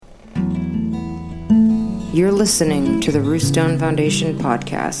You're listening to the Roostone Foundation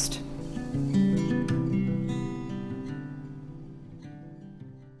podcast.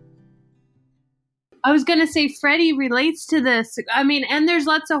 I was going to say Freddy relates to this. I mean, and there's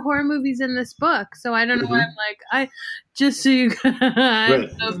lots of horror movies in this book. So I don't know why I'm like, just so you guys, I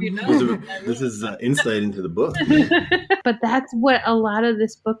don't know if you know. This is insight into the book. But that's what a lot of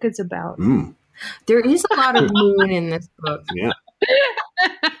this book is about. There is a lot of moon in this book. Yeah.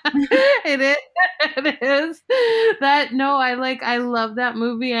 It is I love that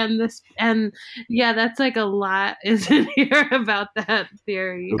movie and that's like a lot is in here about that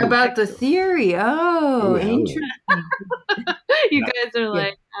theory. About the theory. Oh, interesting. You guys are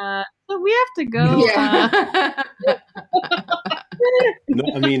like, so we have to go. Yeah. No,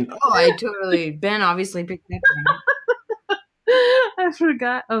 I mean, Ben obviously picked that up. I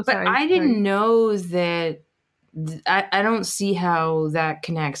forgot. Oh, but sorry. I didn't know that. I don't see how that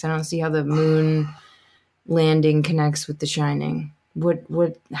connects. I don't see how the moon landing connects with The Shining.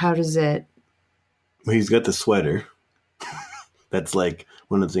 How does it? Well, he's got the sweater. That's like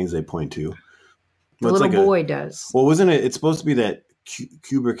one of the things they point to. The little boy does. Well, wasn't it? It's supposed to be that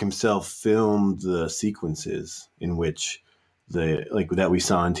Kubrick himself filmed the sequences in which that we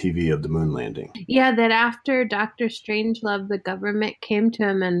saw on TV of the moon landing. Yeah, that after Dr. Strangelove, the government came to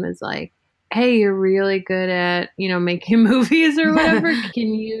him and was like, hey, you're really good at, making movies or whatever.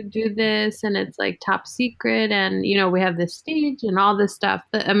 Can you do this? And it's like top secret. And, we have this stage and all this stuff.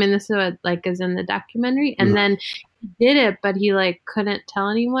 This is what is in the documentary. And then he did it, but he couldn't tell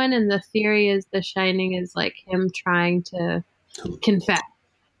anyone. And the theory is The Shining is him trying to confess.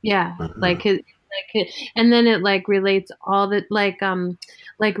 Yeah. And then it relates all that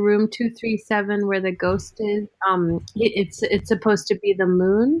room 237 where the ghost is. It's supposed to be the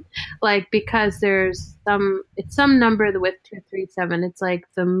moon, because there's some number with 237. It's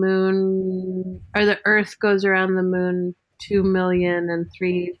the moon or the Earth goes around the moon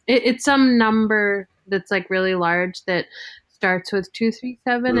 2,000,003. It's some number that's really large that starts with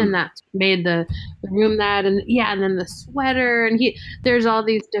 237 and that's made the room that and then the sweater and there's all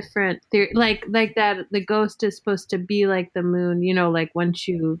these different like that the ghost is supposed to be like the moon, once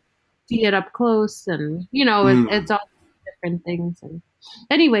you see it up close and it's all different things. And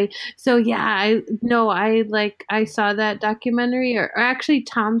anyway, so I saw that documentary or actually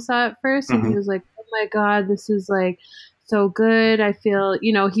Tom saw it first and he was like, oh my God, this is so good. I feel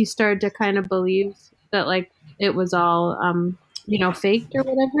he started to kind of believe that it was all, faked or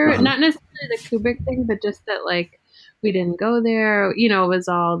whatever. Not necessarily the Kubrick thing, but just that we didn't go there. It was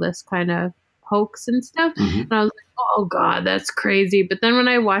all this kind of hoax and stuff. And I was like, oh God, that's crazy. But then when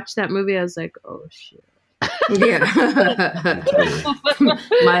I watched that movie, I was like, oh shit. Yeah.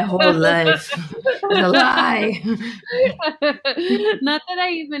 My whole life is a lie. Not that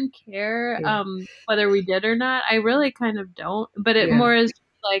I even care whether we did or not. I really kind of don't. But it more is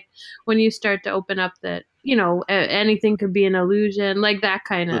when you start to open up that, anything could be an illusion, that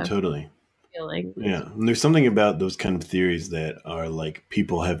kind of totally feeling. Yeah. And there's something about those kind of theories that are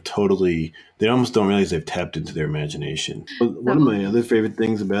people have they almost don't realize they've tapped into their imagination. One of my other favorite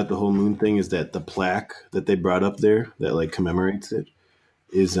things about the whole moon thing is that the plaque that they brought up there that commemorates it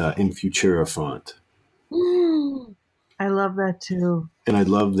is in Futura font. I love that too. And I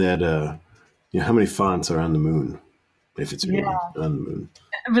love that, how many fonts are on the moon? If it's really on the moon.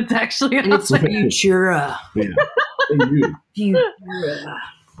 If it's actually on it's Futura. Yeah.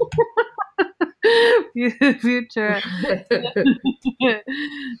 Future.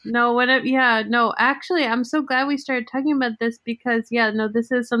 Actually, I'm so glad we started talking about this because,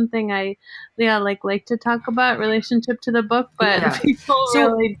 this is something I, like to talk about relationship to the book, but people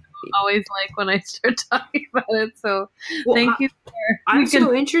really don't always like when I start talking about it. So thank you. I'm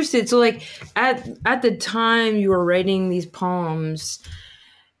so interested. So at the time you were writing these poems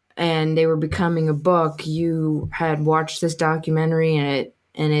and they were becoming a book, you had watched this documentary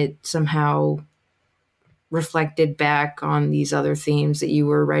and it somehow reflected back on these other themes that you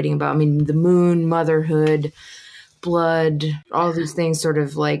were writing about. I mean, the moon, motherhood, blood, all these things sort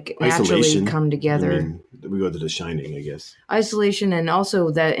of naturally come together. We go to The Shining, I guess. Isolation, and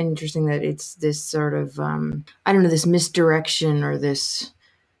also that interesting that it's this sort of, this misdirection or there's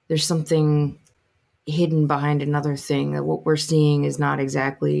something hidden behind another thing, that what we're seeing is not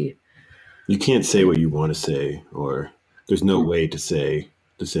exactly... You can't say what you want to say, or there's no way to say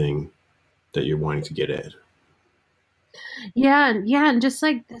the thing that you're wanting to get at. Yeah, and just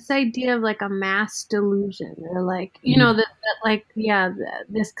this idea of a mass delusion, or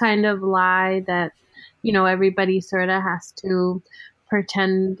this kind of lie that everybody sort of has to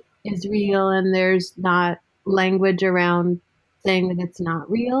pretend is real, and there's not language around saying that it's not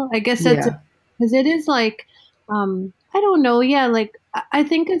real. I guess that's Because it is like, I don't know. Yeah, like I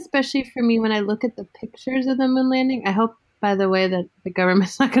think especially for me when I look at the pictures of the moon landing, I hope, by the way, that the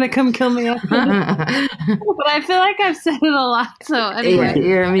government's not going to come kill me after this. But I feel like I've said it a lot. So anyway.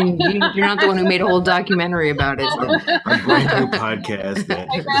 Yeah, I mean, you're not the one who made a whole documentary about it. So. A brand new podcast that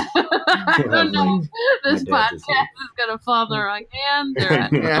I don't know. This podcast is going to fall in the wrong hands. Or,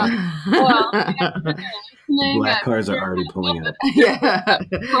 Black cars are already pulling up. Yeah.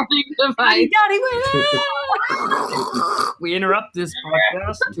 Device. We interrupt this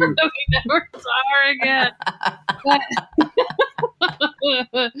podcast. We never saw her again.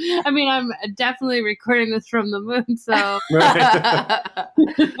 I mean, I'm definitely recording this from the moon, so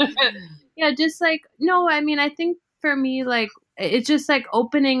yeah, just like, no, I mean, I think for me, like, it's just like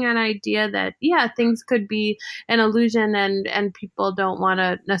opening an idea that, yeah, things could be an illusion, and people don't want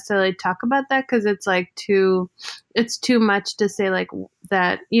to necessarily talk about that because it's like it's too much to say like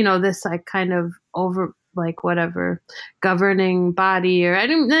that, you know, this like kind of over like whatever governing body, or I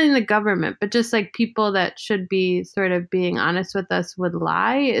don't not in the government, but just like people that should be sort of being honest with us would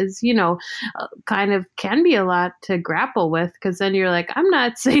lie is, you know, kind of can be a lot to grapple with, because then you're like, I'm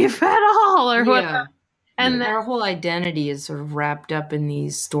not safe at all, or whatever. And our whole identity is sort of wrapped up in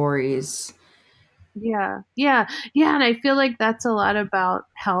these stories. Yeah. And I feel like that's a lot about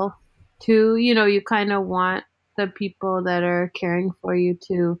health too. You know, you kind of want the people that are caring for you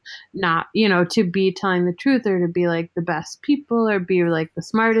to not, you know, to be telling the truth, or to be like the best people, or be like the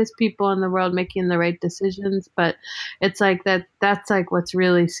smartest people in the world making the right decisions. But it's like that's like what's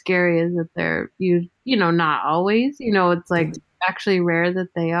really scary is that they're, you know, not always, you know, it's like actually rare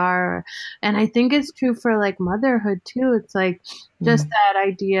that they are. And I think it's true for like motherhood too. It's like just that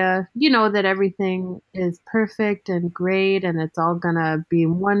idea, you know, that everything is perfect and great and it's all gonna be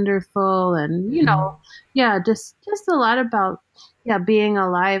wonderful, and you know, just a lot about being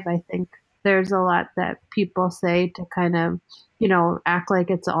alive. I think there's a lot that people say to kind of, you know, act like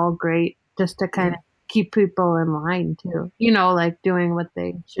it's all great, just to kind of keep people in line too, you know, like doing what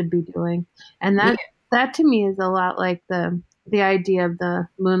they should be doing. And that to me is a lot like the idea of the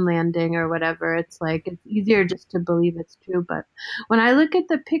moon landing or whatever. It's like, it's easier just to believe it's true. But when I look at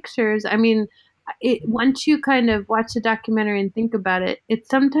the pictures, I mean, once you kind of watch the documentary and think about it, it's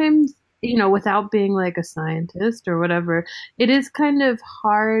sometimes, you know, without being like a scientist or whatever, it is kind of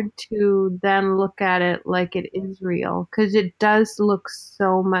hard to then look at it like it is real, because it does look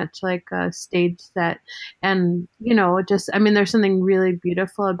so much like a stage set. And, you know, just, I mean, there's something really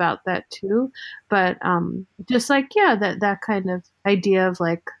beautiful about that too. But just like, that kind of idea of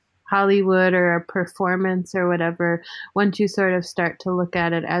like Hollywood or a performance or whatever, once you sort of start to look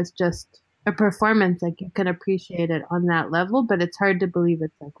at it as just a performance, like you can appreciate it on that level, but it's hard to believe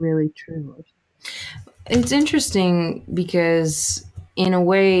it's like really true. It's interesting because in a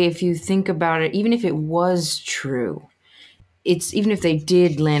way, if you think about it, even if it was true, even if they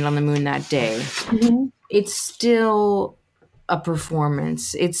did land on the moon that day, it's still a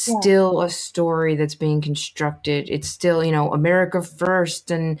performance. It's still a story that's being constructed. It's still, you know, America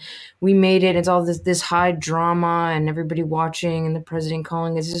first, and we made it. It's all this high drama and everybody watching and the president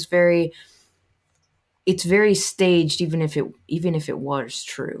calling. It's just it's very staged, even if it was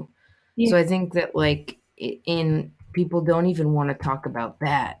true. So I think that like in people don't even want to talk about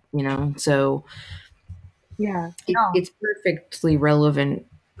that, you know. So it's perfectly relevant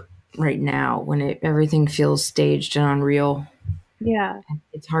right now when everything feels staged and unreal. Yeah,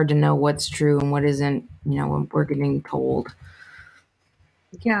 it's hard to know what's true and what isn't, you know, when we're getting told.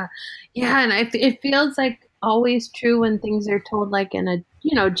 And it feels like always true when things are told like in a,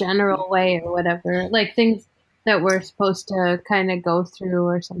 you know, general way or whatever, like things that we're supposed to kind of go through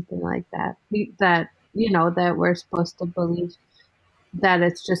or something like that, that, you know, that we're supposed to believe that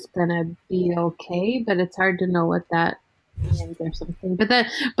it's just gonna be okay, but it's hard to know what that means or something. But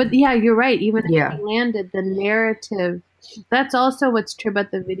yeah, you're right. Even if we landed, the narrative, that's also what's true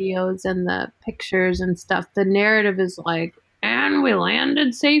about the videos and the pictures and stuff. The narrative is like, and we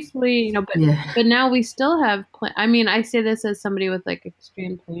landed safely, you know, but now we still have, I mean, I say this as somebody with like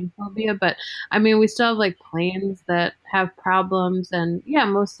extreme plane phobia, but I mean, we still have like planes that have problems, and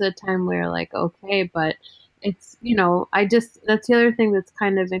most of the time we're like, okay, but it's, you know, that's the other thing that's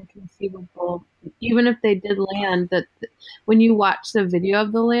kind of inconceivable. Even if they did land, that when you watch the video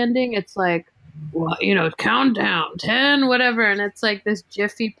of the landing, it's like, well, you know, countdown, 10, whatever. And it's like this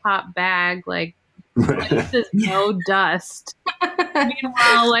Jiffy Pop bag, like, there's no dust.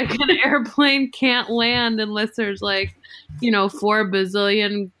 Meanwhile, like an airplane can't land unless there's like, you know, 4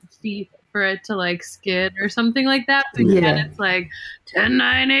 bazillion feet for it to like skid or something like that. But Yeah. it's like 10,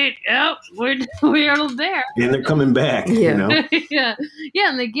 9, 8. Yep, we're there. And they're coming back, you know? Yeah.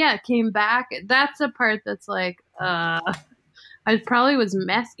 And like, it came back. That's the part that's like, I probably was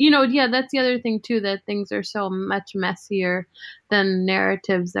that's the other thing too, that things are so much messier than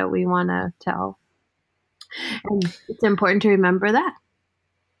narratives that we want to tell. And it's important to remember that.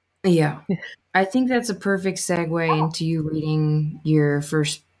 Yeah. I think that's a perfect segue into you reading your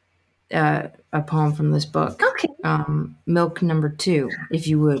first a poem from this book. Okay. Milk number 2, if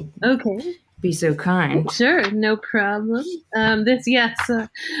you would. Okay. Be so kind. Sure, no problem.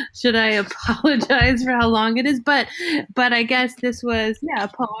 Should I apologize for how long it is? But I guess this was a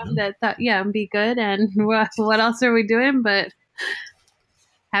poem that thought be good. And what else are we doing but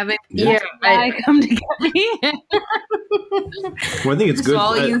having I come to get me? Well, I think it's good.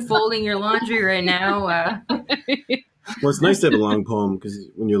 All you folding your laundry right now. Well, it's nice to have a long poem because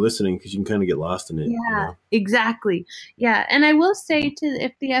when you're listening, because you can kind of get lost in it. Yeah, you know? Exactly. Yeah, and I will say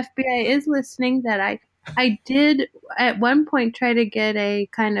if the FBI is listening that I did at one point try to get a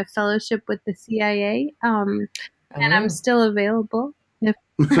kind of fellowship with the CIA, and I'm still available. I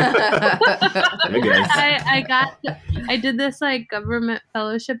did this like government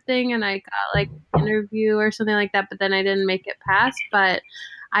fellowship thing, and I got like an interview or something like that, but then I didn't make it past. But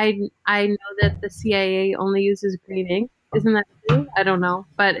I know that the CIA only uses green ink. Isn't that true? I don't know,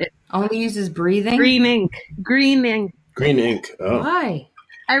 but it only uses breathing. Green ink. Green ink. Oh, why?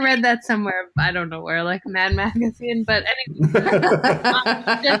 I read that somewhere. I don't know where, like Mad Magazine. But anyway,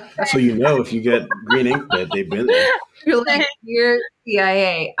 so if you get green ink, that they've been there. You're like, dear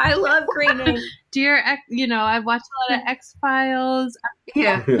CIA, I love green ink. Dear, I've watched a lot of X-Files.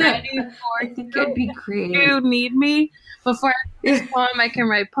 Yeah. Ready I think I'd be creative. You need me. Before I write this poem, I can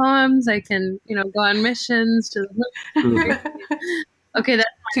write poems. I can, go on missions to the Okay, that's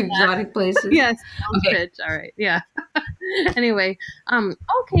to exotic places. Yes. Okay. All right. Yeah. Anyway,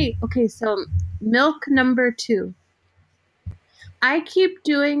 okay. So, milk number 2. I keep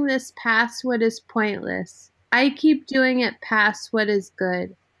doing this past what is pointless. I keep doing it past what is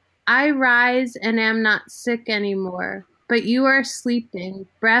good. I rise and am not sick anymore, but you are sleeping,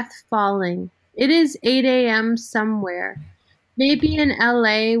 breath falling. It is 8 a.m. somewhere. Maybe in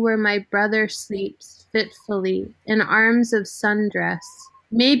LA where my brother sleeps fitfully in arms of sundress.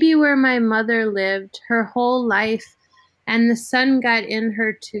 Maybe where my mother lived her whole life and the sun got in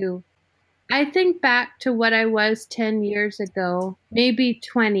her too. I think back to what I was 10 years ago, maybe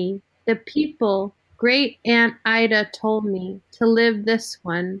 20. The people Great Aunt Ida told me to live this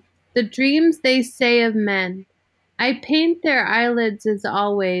one. The dreams they say of men. I paint their eyelids as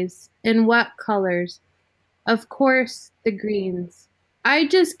always. In what colors? Of course, the greens. I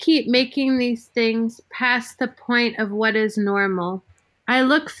just keep making these things past the point of what is normal. I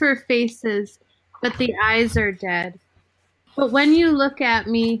look for faces, but the eyes are dead. But when you look at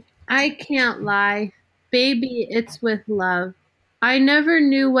me, I can't lie. Baby, it's with love. I never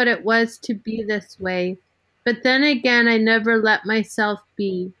knew what it was to be this way. But then again, I never let myself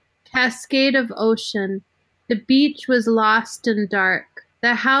be. Cascade of ocean. The beach was lost and dark.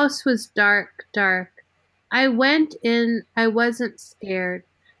 The house was dark, dark. I went in, I wasn't scared.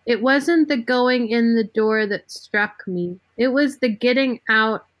 It wasn't the going in the door that struck me. It was the getting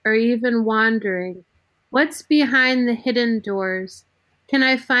out or even wandering. What's behind the hidden doors? Can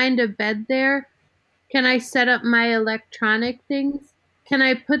I find a bed there? Can I set up my electronic things? Can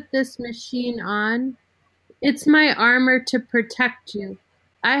I put this machine on? It's my armor to protect you.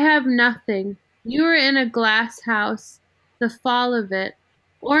 I have nothing. You are in a glass house, the fall of it.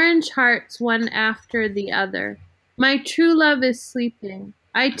 Orange hearts one after the other. My true love is sleeping.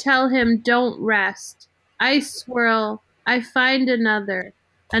 I tell him, don't rest. I swirl. I find another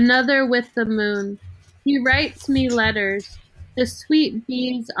with the moon. He writes me letters. The sweet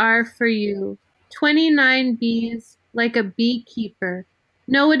bees are for you. 29 bees, like a beekeeper.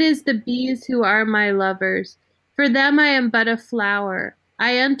 No, it is the bees who are my lovers. For them I am but a flower.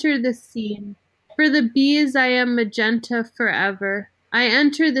 I enter the scene. For the bees I am magenta forever. I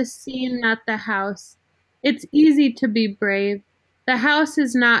enter the scene, not the house. It's easy to be brave. The house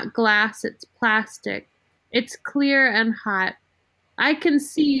is not glass, it's plastic. It's clear and hot. I can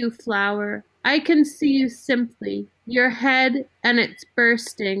see you, flower. I can see you simply. Your head, and it's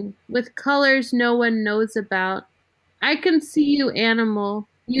bursting, with colors no one knows about. I can see you, animal.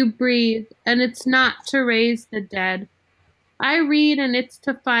 You breathe, and it's not to raise the dead. I read, and it's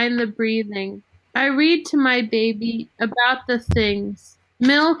to find the breathing. I read to my baby about the things.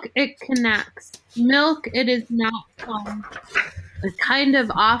 Milk, it connects. Milk, it is not fun. A kind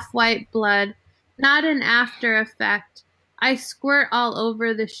of off-white blood, not an after effect. I squirt all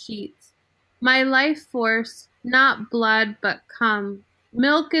over the sheets. My life force, not blood, but come.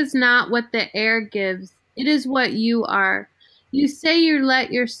 Milk is not what the air gives, it is what you are. You say you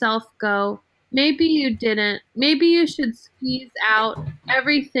let yourself go. Maybe you didn't. Maybe you should squeeze out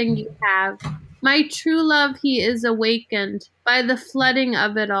everything you have. My true love, he is awakened by the flooding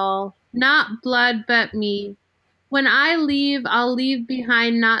of it all. Not blood, but me. When I leave, I'll leave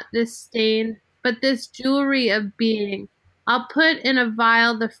behind not this stain, but this jewelry of being. I'll put in a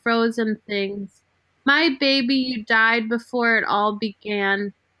vial the frozen things. My baby, you died before it all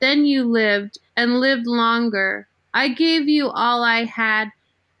began. Then you lived, and lived longer. I gave you all I had.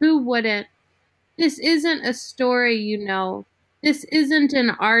 Who wouldn't? This isn't a story, you know. This isn't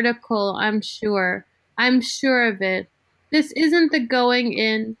an article, I'm sure. I'm sure of it. This isn't the going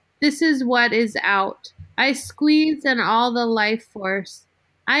in. This is what is out. I squeeze in all the life force.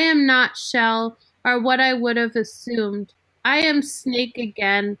 I am not shell or what I would have assumed. I am snake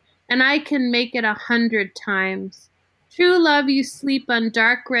again, and I can make it 100 times. True love, you sleep on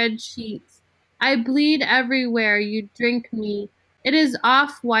dark red sheets. I bleed everywhere, you drink me. It is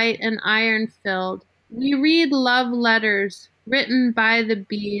off-white and iron-filled. We read love letters written by the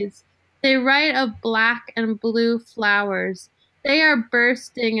bees. They write of black and blue flowers. They are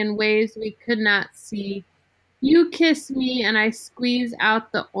bursting in ways we could not see. You kiss me and I squeeze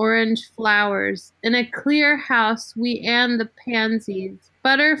out the orange flowers. In a clear house we and the pansies,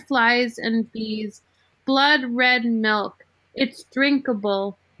 butterflies and bees, blood red milk. It's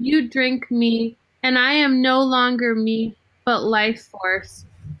drinkable. You drink me, and I am no longer me, but life force.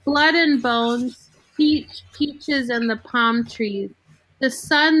 Blood and bones, peaches and the palm trees, the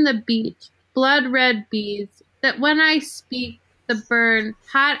sun, the beach, blood red bees, that when I speak, the burn,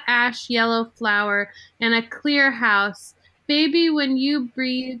 hot ash yellow flower, and a clear house. Baby, when you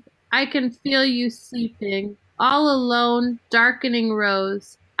breathe, I can feel you sleeping, all alone, darkening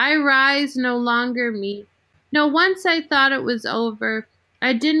rose. I rise, no longer me. No, once I thought it was over.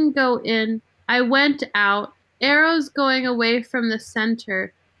 I didn't go in. I went out, arrows going away from the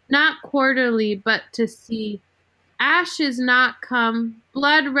center, not quarterly, but to see. Ash is not come,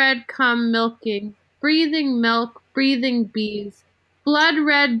 blood red come milking, breathing milk, breathing bees. Blood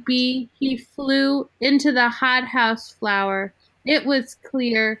red bee, he flew into the hothouse flower. It was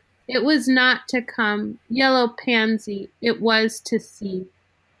clear, it was not to come. Yellow pansy, it was to see.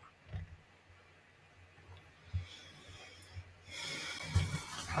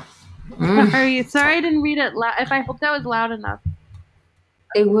 Sorry I didn't read it loud. If I hope that was loud enough.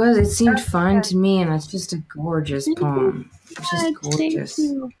 It was. It seemed fine to me, and it's just a gorgeous poem. It's just gorgeous.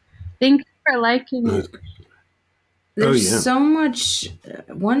 Thank you. Thank you for liking it. There's so much.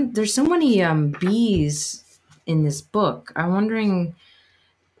 There's so many bees in this book. I'm wondering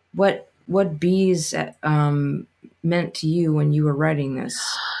what bees meant to you when you were writing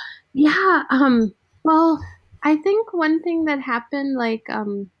this. Yeah. Well, I think one thing that happened like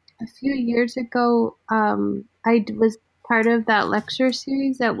a few years ago, I was part of that lecture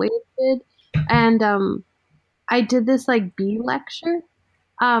series that Wade did, and I did this like bee lecture,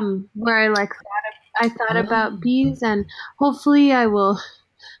 where I thought about bees, and hopefully I will.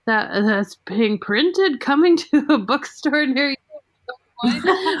 That's being printed, coming to a bookstore near you.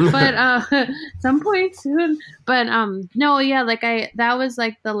 But some point soon. But no, yeah, like that was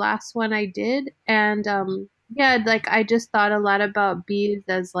like the last one I did, and yeah, like I just thought a lot about bees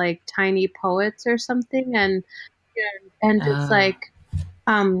as like tiny poets or something, and just like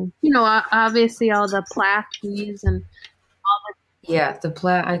you know, obviously all the plaque bees and yeah,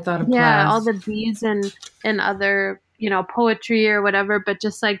 I thought of yeah, Plath. all the bees and other, you know, poetry or whatever, but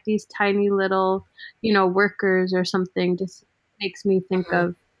just like these tiny little, you know, workers or something just makes me think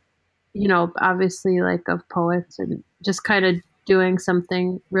of, you know, obviously like of poets and just kind of doing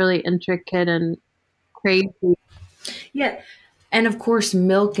something really intricate and crazy. Yeah, and of course,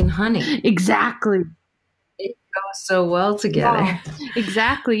 milk and honey. Exactly. It goes so well together. Yeah,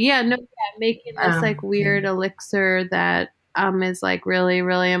 exactly. Yeah, no, yeah, making this like weird elixir that is like really,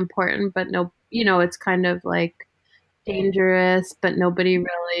 really important, but no, you know, it's kind of like dangerous, but nobody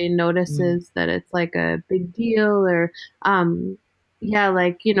really notices that it's like a big deal or yeah,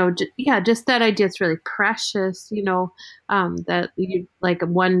 like, you know, yeah, just that idea it's really precious, you know, that you like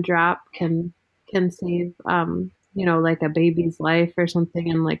one drop can save you know, like a baby's life or something,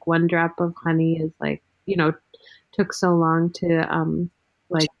 and like one drop of honey is like, you know, took so long to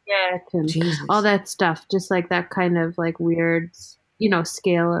like get and Jesus. all that stuff, just like that kind of like weird, you know,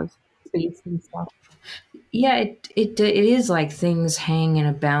 scale of space and stuff. Yeah, it is like things hang in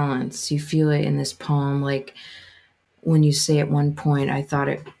a balance. You feel it in this poem, like when you say at one point, I thought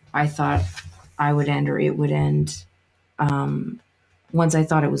I would end or it would end. Once I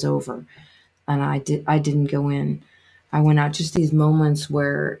thought it was over. and I didn't go in. I went out. Just these moments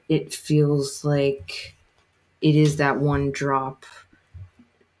where it feels like it is that one drop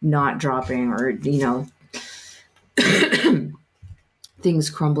not dropping, or things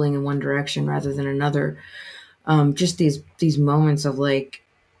crumbling in one direction rather than another. Just these moments of like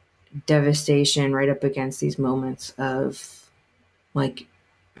devastation right up against these moments of like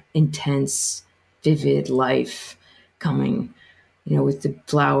intense, vivid life coming, with the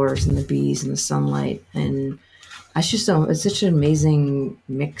flowers and the bees and the sunlight. And it's such an amazing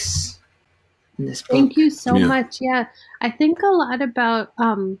mix in this book. Thank you so much. Yeah. I think a lot about,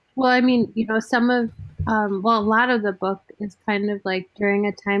 well, I mean, some of, well, a lot of the book is kind of like during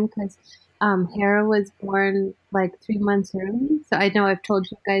a time because Hera was born like 3 months early. So I know I've told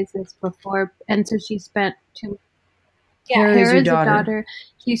you guys this before. And so she spent Hera's your a daughter. daughter.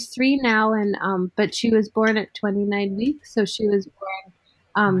 She's 3 now, and but she was born at 29 weeks, so she was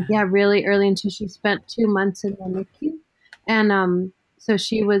born, really early, and so she spent 2 months in the NICU, and so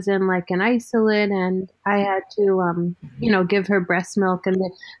she was in like an isolate, and I had to, give her breast milk, and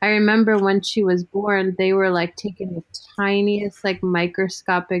I remember when she was born, they were like taking the tiniest, like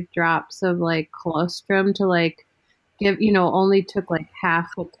microscopic drops of like colostrum to like give, only took like half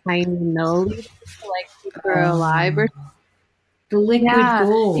a tiny milliliter to like keep her alive or the liquid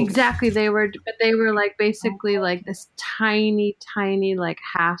gold. exactly. They were like basically like this tiny, tiny, like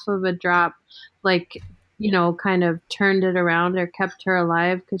half of a drop, like, kind of turned it around or kept her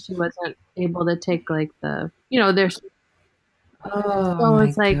alive because she wasn't able to take like there's. So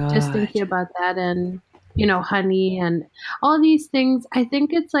it's like just thinking about that and, honey and all these things. I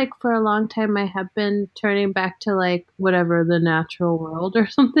think it's like for a long time I have been turning back to like whatever the natural world or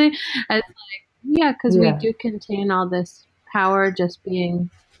something. As like, because we do contain all this power just being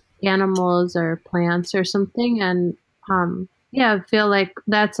animals or plants or something. And I feel like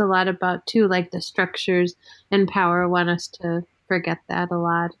that's a lot about too, like the structures and power want us to forget that a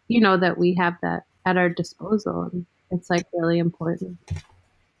lot, that we have that at our disposal. And it's like really important.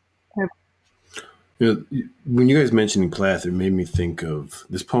 When you guys mentioned Plath, it made me think of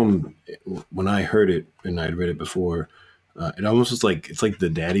this poem. When I heard it, and I'd read it before, it almost was like it's like the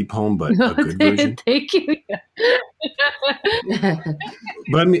daddy poem, but a good version. Thank you.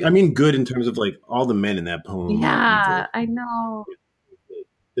 But I mean, good in terms of like all the men in that poem. Yeah, I know.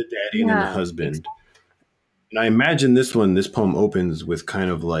 The daddy and then the husband. And I imagine this poem opens with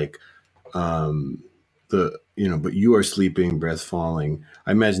kind of like but you are sleeping, breath falling.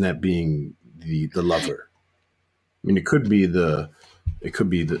 I imagine that being the lover. I mean, it could be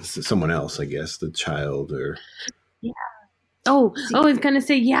someone else, I guess, the child or. Yeah. Oh, I was gonna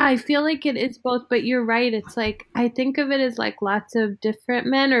say, I feel like it is both, but you're right. It's like I think of it as like lots of different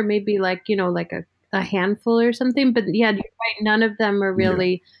men, or maybe like like a handful or something. But yeah, you're right. None of them are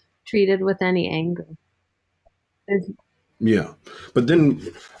really treated with any anger. Yeah, but then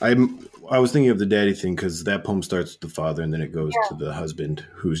I was thinking of the daddy thing because that poem starts with the father and then it goes to the husband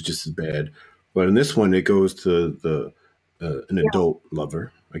who's just as bad. But in this one, it goes to an adult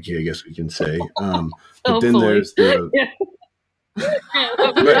lover. I guess we can say. But then there's the.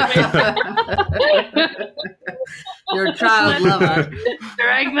 Your child lover.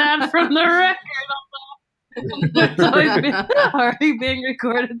 Drag that from the record. It's already being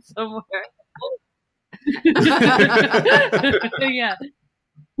recorded somewhere. Yeah.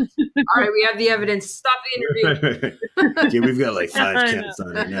 All right, we have the evidence. Stop the interview. Yeah, we've got like 5 counts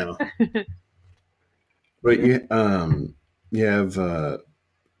on it now. But you have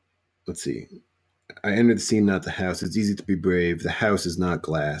let's see. I entered the scene, not the house. It's easy to be brave. The house is not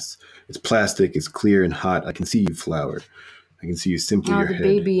glass. It's plastic. It's clear and hot. I can see you, flower. I can see you simply. Your the head.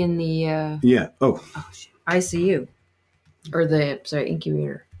 Baby in the. Yeah. Oh, ICU, or the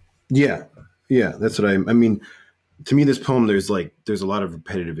incubator. Yeah. That's what I mean. To me, this poem, there's a lot of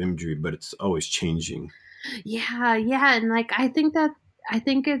repetitive imagery, but it's always changing. Yeah, and like I think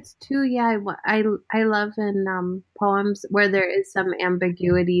it's too. Yeah, I love in poems where there is some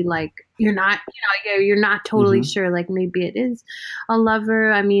ambiguity. Like you're not, you're not totally sure. Like maybe it is a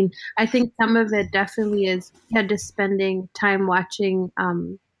lover. I mean, I think some of it definitely is. Just spending time watching.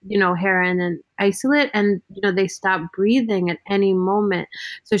 Hera in an isolate, and they stop breathing at any moment.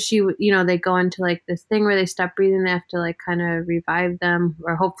 So she, they go into like this thing where they stop breathing. They have to like kind of revive them,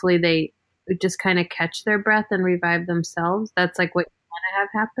 or hopefully they just kind of catch their breath and revive themselves. That's like what you want to have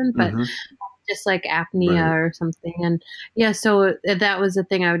happen, but just like apnea or something. And so that was the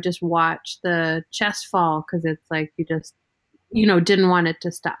thing. I would just watch the chest fall because it's like you just didn't want it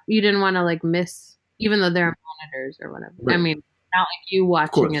to stop. You didn't want to like miss, even though there are monitors or whatever. I mean, not like you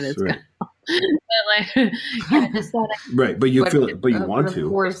watching it is good. But like, yeah, just that. Right, but you feel it, but you want of to,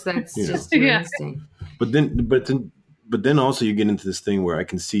 course, that's you know. just your Yeah. instinct. But then also you get into this thing where I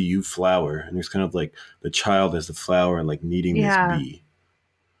can see you flower, and there's kind of like the child as the flower and like needing this Yeah. bee.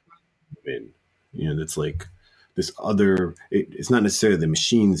 And, that's like this other. It's not necessarily the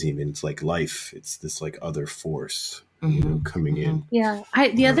machines, even. It's like life. It's this like other force, coming in. Yeah.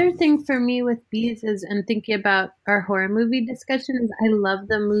 The other thing for me with bees is, and thinking about our horror movie discussion, is I love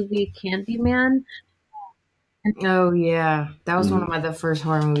the movie Candyman. Oh yeah, that was one Mhm. of the first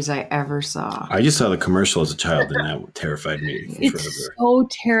horror movies I ever saw. I just saw the commercial as a child, and that terrified me It's forever. so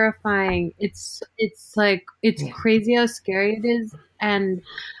terrifying. It's like it's Yeah. crazy how scary it is. And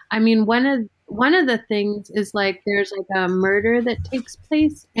I mean, one of the things is like there's like a murder that takes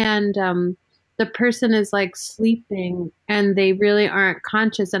place, and the person is like sleeping and they really aren't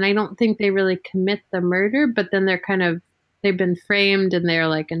conscious, and I don't think they really commit the murder, but then they've been framed and they're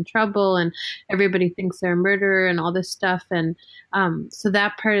like in trouble, and everybody thinks they're a murderer and all this stuff. And so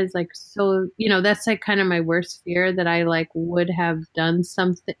that part is like, so, that's like kind of my worst fear, that I like would have done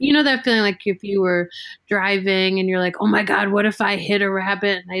something, that feeling like if you were driving and you're like, oh my God, what if I hit a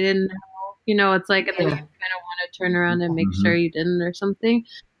rabbit and I didn't know, it's like, and then you Yeah. kind of want to turn around and make Mhm. sure you didn't or something.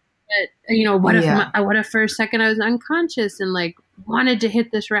 But, what if for a second I was unconscious and like wanted to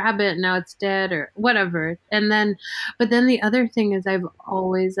hit this rabbit and now it's dead or whatever. But then the other thing is I've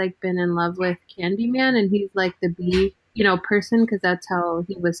always like been in love with Candyman, and he's like the bee, person, because that's how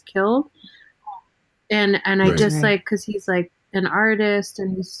he was killed. And I Right. just Right. like, because he's like an artist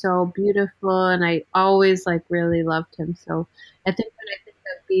and he's so beautiful, and I always like really loved him. So I think when I think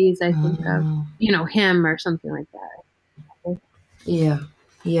of bees, I think of, Oh. him or something like that. Yeah.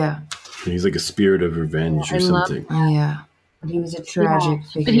 Yeah. He's like a spirit of revenge I or love something. Yeah. But he was a Yeah, tragic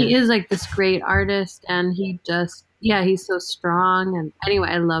but figure. he is like this great artist, and he just, he's so strong. And anyway,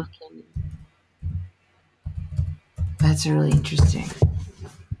 I love Candy. That's really interesting.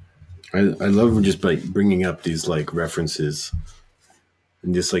 I love just like bringing up these like references,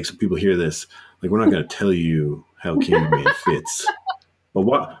 and just like so people hear this. Like, we're not going to tell you how Candyman fits, but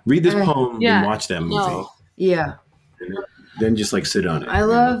read this poem, then watch that movie, No. Yeah. and then just like sit on it. I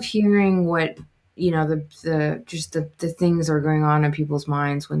love hearing what the things that are going on in people's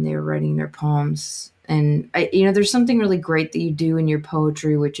minds when they're writing their poems. And there's something really great that you do in your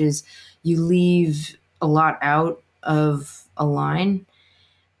poetry, which is you leave a lot out of a line,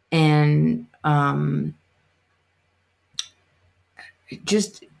 and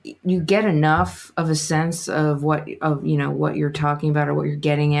just you get enough of a sense of what you're talking about or what you're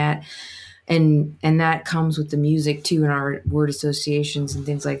getting at, and that comes with the music too, and our word associations and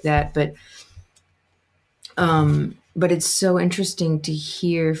things like that. But it's so interesting to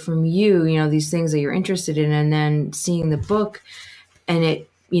hear from you, these things that you're interested in, and then seeing the book and it,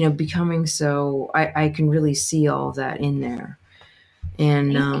 becoming so, I can really see all of that in there.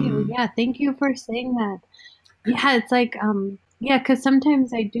 And Thank you. Yeah, thank you for saying that. Yeah, it's like, yeah, because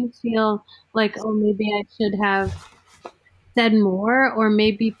sometimes I do feel like, oh, maybe I should have said more, or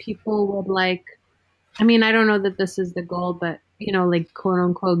maybe people would like, I mean, I don't know that this is the goal, but, like quote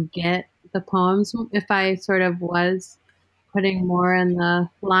unquote, get the poems if I sort of was putting more in the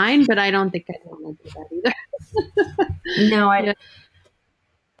line, but I don't think I want to do that either. no, Yeah.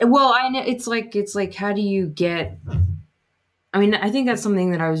 well, I know it's like how do you get? I mean, I think that's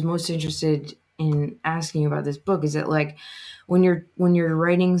something that I was most interested in asking about this book. Is it like when you're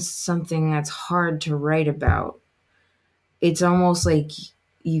writing something that's hard to write about, it's almost like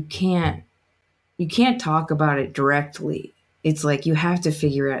you can't talk about it directly. It's like you have to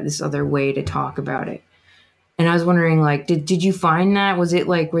figure out this other way to talk about it. And I was wondering, like, did you find that? Was it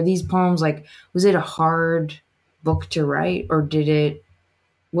like, were these poems like, was it a hard book to write, or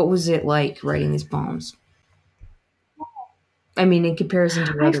what was it like writing these poems? I mean, in comparison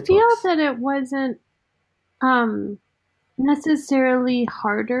to your I other feel books. that it wasn't necessarily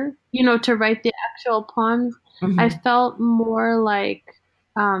harder, to write the actual poems. I Mm-hmm. felt more like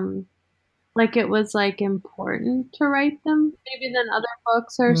it was like important to write them maybe than other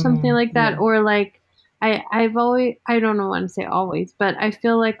books or something like that. Yeah. Or like I've always, I don't know, want to say always, but I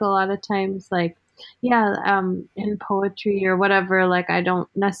feel like a lot of times, like, yeah, in poetry or whatever, like I don't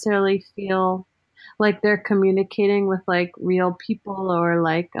necessarily feel like they're communicating with like real people, or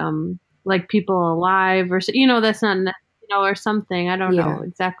like people alive, or that's not or something. I don't know Yeah.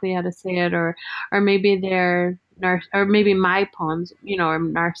 exactly how to say it, or maybe they're or maybe my poems, are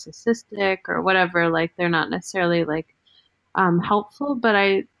narcissistic or whatever. Like they're not necessarily like helpful,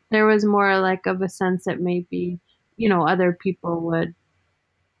 but there was more like of a sense that maybe other people would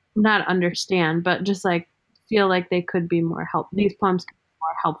not understand, but just like feel like they could be more help. These poems.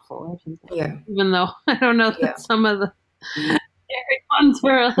 more helpful or something. Yeah. Even though I don't know Yeah. that some of the scary ones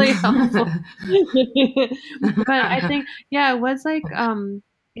were really helpful. But I think, yeah, it was like,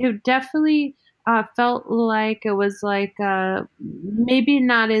 it definitely felt like it was like maybe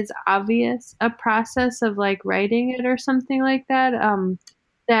not as obvious a process of like writing it or something like that.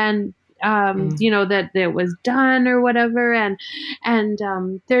 Then you know, that it was done or whatever. And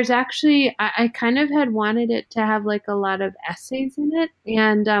there's actually, I kind of had wanted it to have like a lot of essays in it.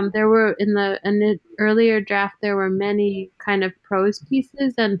 And there were in the earlier draft, there were many kind of prose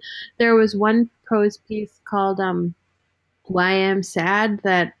pieces. And there was one prose piece called Why I'm Sad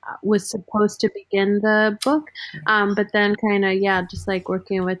that was supposed to begin the book. But then kind of, yeah, just like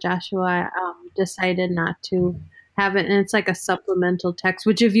working with Joshua, decided not to have it. And it's like a supplemental text,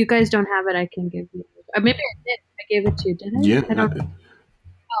 which if you guys don't have it, I can give you. Or maybe I did. I gave it to you, did I? Yeah. I don't.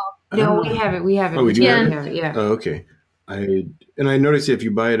 No, we have it. We have it. Oh, we do Yeah. have We it? have it. Yeah. Oh, okay. I noticed if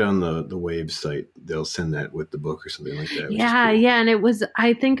you buy it on the Wave site, they'll send that with the book or something like that. Which Yeah, is cool. yeah, and it was,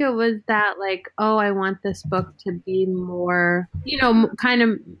 I think it was that like, oh, I want this book to be more, you know, kind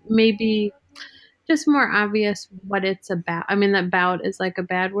of maybe just more obvious what it's about. I mean, about is like a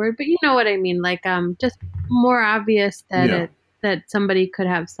bad word, but you know what I mean, like just more obvious that Yeah. that somebody could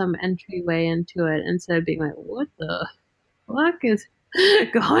have some entryway into it instead of being like, what the fuck is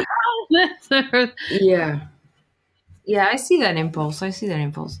going on with this? Yeah. Yeah, I see that impulse.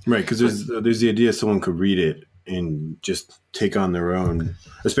 Right, because there's the idea someone could read it and just take on their own,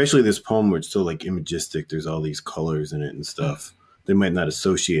 especially this poem where it's so like imagistic. There's all these colors in it and stuff. They might not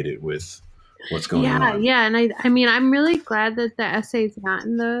associate it with what's going on. Yeah, and I mean, I'm really glad that the essay's not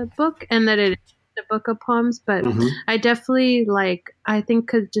in the book and that it is the book of poems. But I definitely like, I think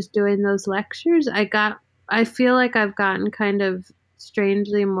because just doing those lectures, I feel like I've gotten kind of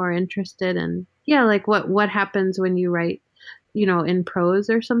strangely more interested in, yeah, like what happens when you write, you know, in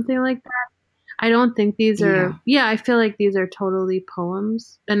prose or something like that. I don't think these are, I feel like these are totally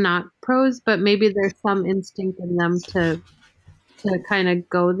poems and not prose, but maybe there's some instinct in them to kind of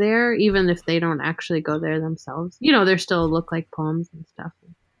go there, even if they don't actually go there themselves. You know, they still look like poems and stuff.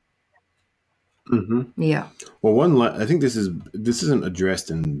 Yeah. Well, I think this isn't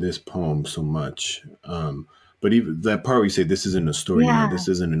addressed in this poem so much, but even that part where you say this isn't a story, you know, this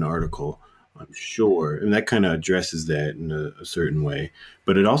isn't an article. I'm sure, and that kind of addresses that in a certain way.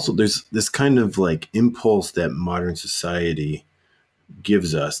 But it also there's this kind of like impulse that modern society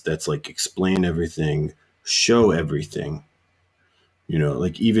gives us that's like explain everything, show everything. You know,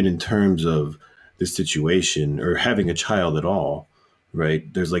 like even in terms of the situation or having a child at all,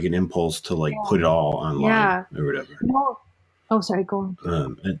 right? There's like an impulse to like put it all online or whatever. No. Oh, sorry, go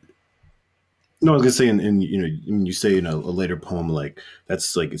on. No, I was gonna say, and you know, when you say in a later poem, like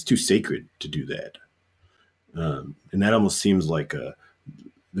that's like it's too sacred to do that, and that almost seems like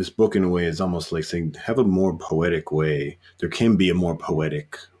this book in a way is almost like saying have a more poetic way. There can be a more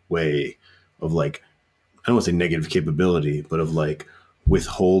poetic way of like I don't want to say negative capability, but of like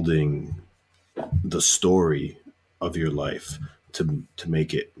withholding the story of your life to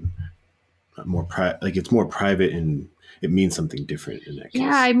make it more like it's more private and it means something different in that case.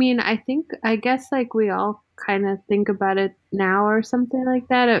 Yeah, I mean, I guess like we all kind of think about it now or something like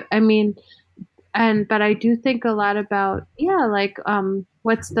that. I mean, but I do think a lot about, like,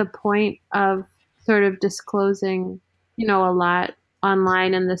 what's the point of sort of disclosing, you know, a lot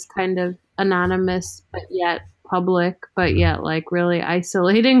online in this kind of anonymous, but yet public, but yet like really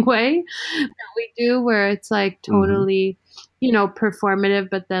isolating way that we do, where it's like totally, you know, performative,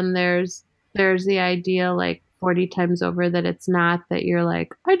 but then there's the idea like 40 times over that it's not, that you're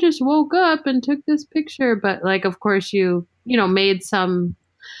like, I just woke up and took this picture, but like, of course you know, made some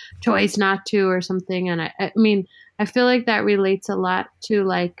choice not to or something. And I mean, I feel like that relates a lot to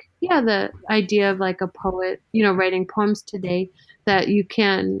like, the idea of like a poet, you know, writing poems today, that you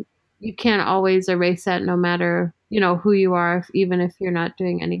can't always erase that no matter, you know, who you are, even if you're not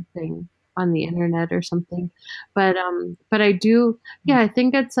doing anything on the internet or something. But I do, I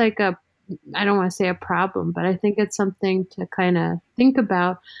think it's like I don't want to say a problem, but I think it's something to kind of think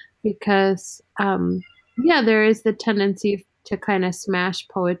about because, there is the tendency to kind of smash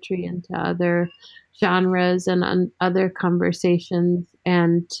poetry into other genres and other conversations.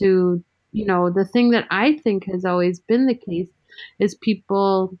 And to, you know, the thing that I think has always been the case is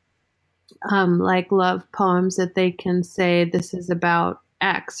people like love poems that they can say this is about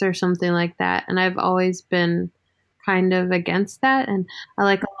X or something like that. And I've always been kind of against that. And I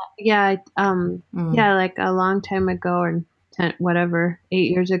like, like a long time ago or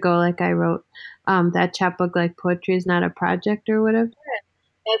 8 years ago, like I wrote that chapbook, like poetry is not a project or whatever.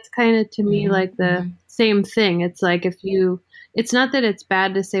 That's kind of to me like the same thing. It's like if you it's not that it's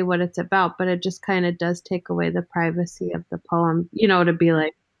bad to say what it's about, but it just kind of does take away the privacy of the poem, to be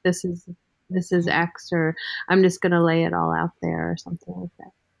like, this is X, or I'm just going to lay it all out there or something like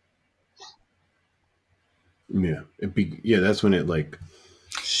that. Yeah. That's when it like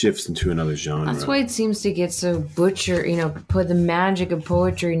shifts into another genre. That's why it seems to get so butchered. Put the magic of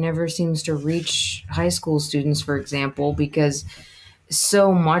poetry never seems to reach high school students, for example, because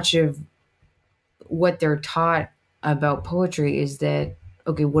so much of what they're taught about poetry is that,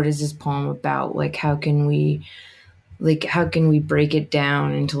 okay, what is this poem about? Like, how can we break it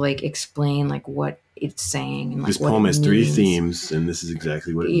down and to like explain like what it's saying and like this what poem it has means. 3 themes, and this is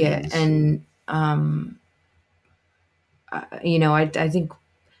exactly what it means. And I think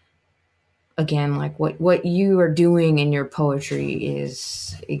again, like what you are doing in your poetry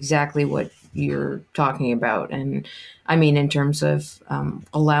is exactly what you're talking about. And I mean, in terms of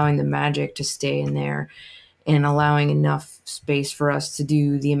allowing the magic to stay in there and allowing enough space for us to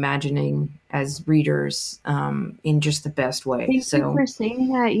do the imagining as readers in just the best way. Thank you for saying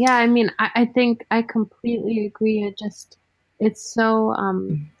that. Yeah, I mean, I think I completely agree. It's so,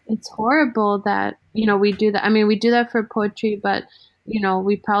 it's horrible that, we do that. I mean, we do that for poetry, but,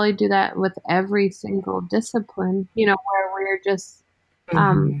 we probably do that with every single discipline, where we're just,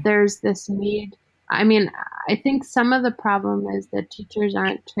 there's this need. I mean, I think some of the problem is that teachers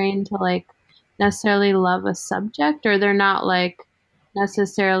aren't trained to like necessarily love a subject, or they're not like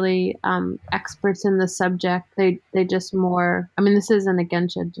necessarily experts in the subject. They just more, I mean, this isn't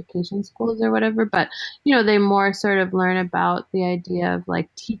against education schools or whatever, but they more sort of learn about the idea of like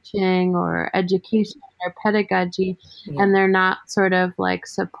teaching or education or pedagogy, and they're not sort of like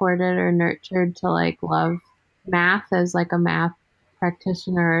supported or nurtured to like love math as like a math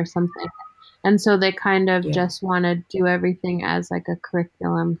practitioner or something. And so they kind of just want to do everything as like a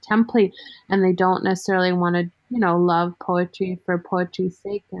curriculum template, and they don't necessarily want to, love poetry for poetry's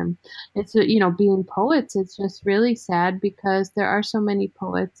sake. And it's, being poets, it's just really sad because there are so many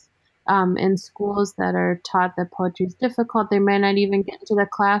poets in schools that are taught that poetry is difficult. They might not even get into the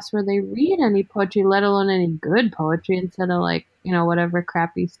class where they read any poetry, let alone any good poetry, instead of like, whatever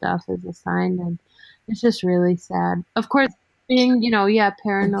crappy stuff is assigned. And it's just really sad. Of course, being,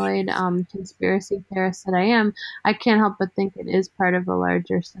 paranoid conspiracy theorist that I am, I can't help but think it is part of a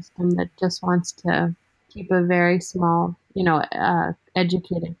larger system that just wants to keep a very small,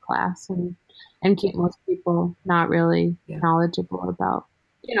 educated class and keep most people not really knowledgeable about,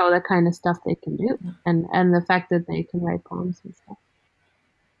 the kind of stuff they can do and the fact that they can write poems and stuff.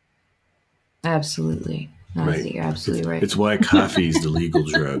 Absolutely. Right. You're absolutely right. It's why coffee is the legal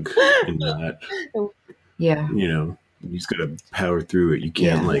drug and not, you just got to power through it. You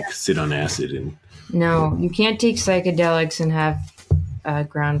can't sit on acid and. No, you can't take psychedelics and have a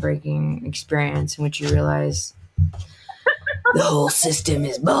groundbreaking experience in which you realize the whole system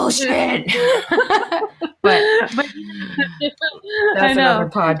is bullshit. but that's another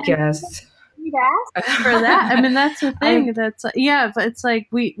podcast. Need acid for that. I mean, that's the thing. But it's like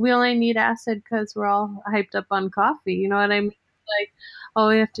we only need acid because we're all hyped up on coffee. You know what I mean? Like, all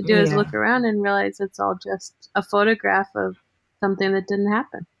we have to do is look around and realize it's all just a photograph of something that didn't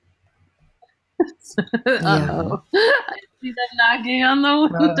happen. Uh-oh. I see them knocking on the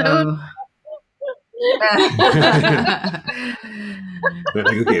window.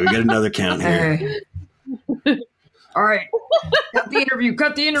 Okay, we got another count here. All right. Cut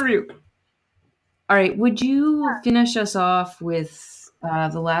the interview. All right. Would you finish us off with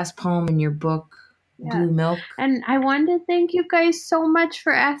the last poem in your book, Blue Milk? And I wanted to thank you guys so much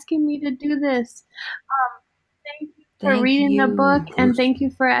for asking me to do this. Thank you for reading the book, and thank you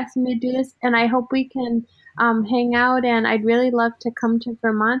for asking me to do this. And I hope we can hang out, and I'd really love to come to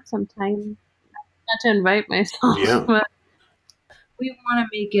Vermont sometime. Not to invite myself. Yeah. But we want to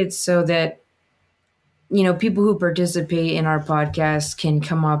make it so that people who participate in our podcast can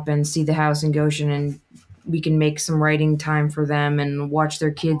come up and see the house in Goshen, and we can make some writing time for them and watch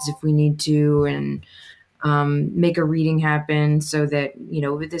their kids if we need to, and make a reading happen so that,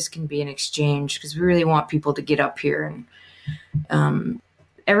 this can be an exchange, because we really want people to get up here. And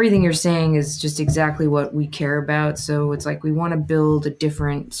everything you're saying is just exactly what we care about. So it's like we want to build a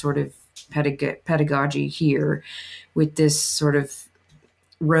different sort of pedagogy here with this sort of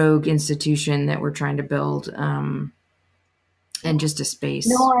rogue institution that we're trying to build, and just a space.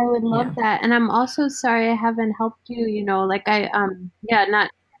 No, I would love that. And I'm also sorry I haven't helped you,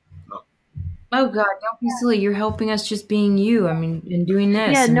 Oh God, don't be silly. You're helping us just being you. I mean, and doing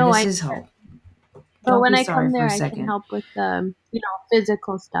this. Yeah, no, this is help. But when I come there, I can help with the,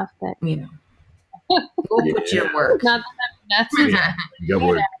 physical stuff that. We'll put you to work. Not that that's You got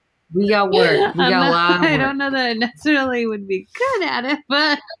work. We got work. We got a lot of work. I don't know that I necessarily would be good at it,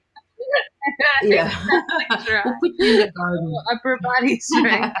 but Yeah. We'll put you in the garden. Upper body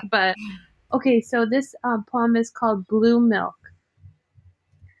strength. But okay, so this poem is called Blue Milk.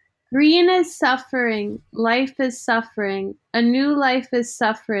 Green is suffering, life is suffering, a new life is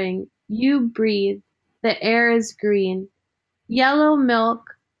suffering. You breathe, the air is green. Yellow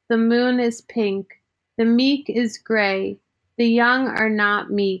milk, the moon is pink, the meek is gray, the young are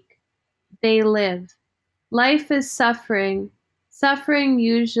not meek, they live. Life is suffering, suffering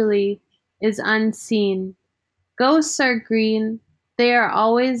usually is unseen. Ghosts are green, they are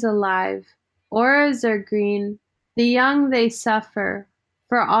always alive. Auras are green, the young they suffer,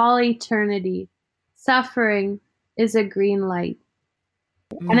 for all eternity. Suffering is a green light.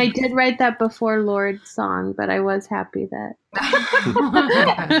 And I did write that before Lord's song, but I was happy that.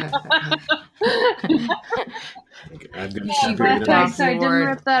 I've got She to ripped off So I the didn't word.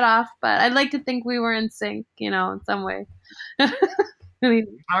 rip that off, but I'd like to think we were in sync, in some way.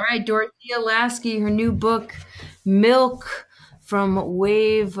 All right, Dorothea Lasky, her new book, Milk, from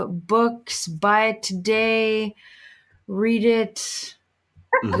Wave Books. Buy it today. Read it.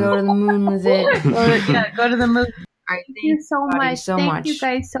 Go to the moon with it. Go to the moon. All right, Thank you so much. so Thank much. you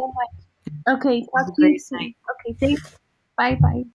guys so much. Okay, Have a talk to you great soon. night. Okay, thanks. Bye.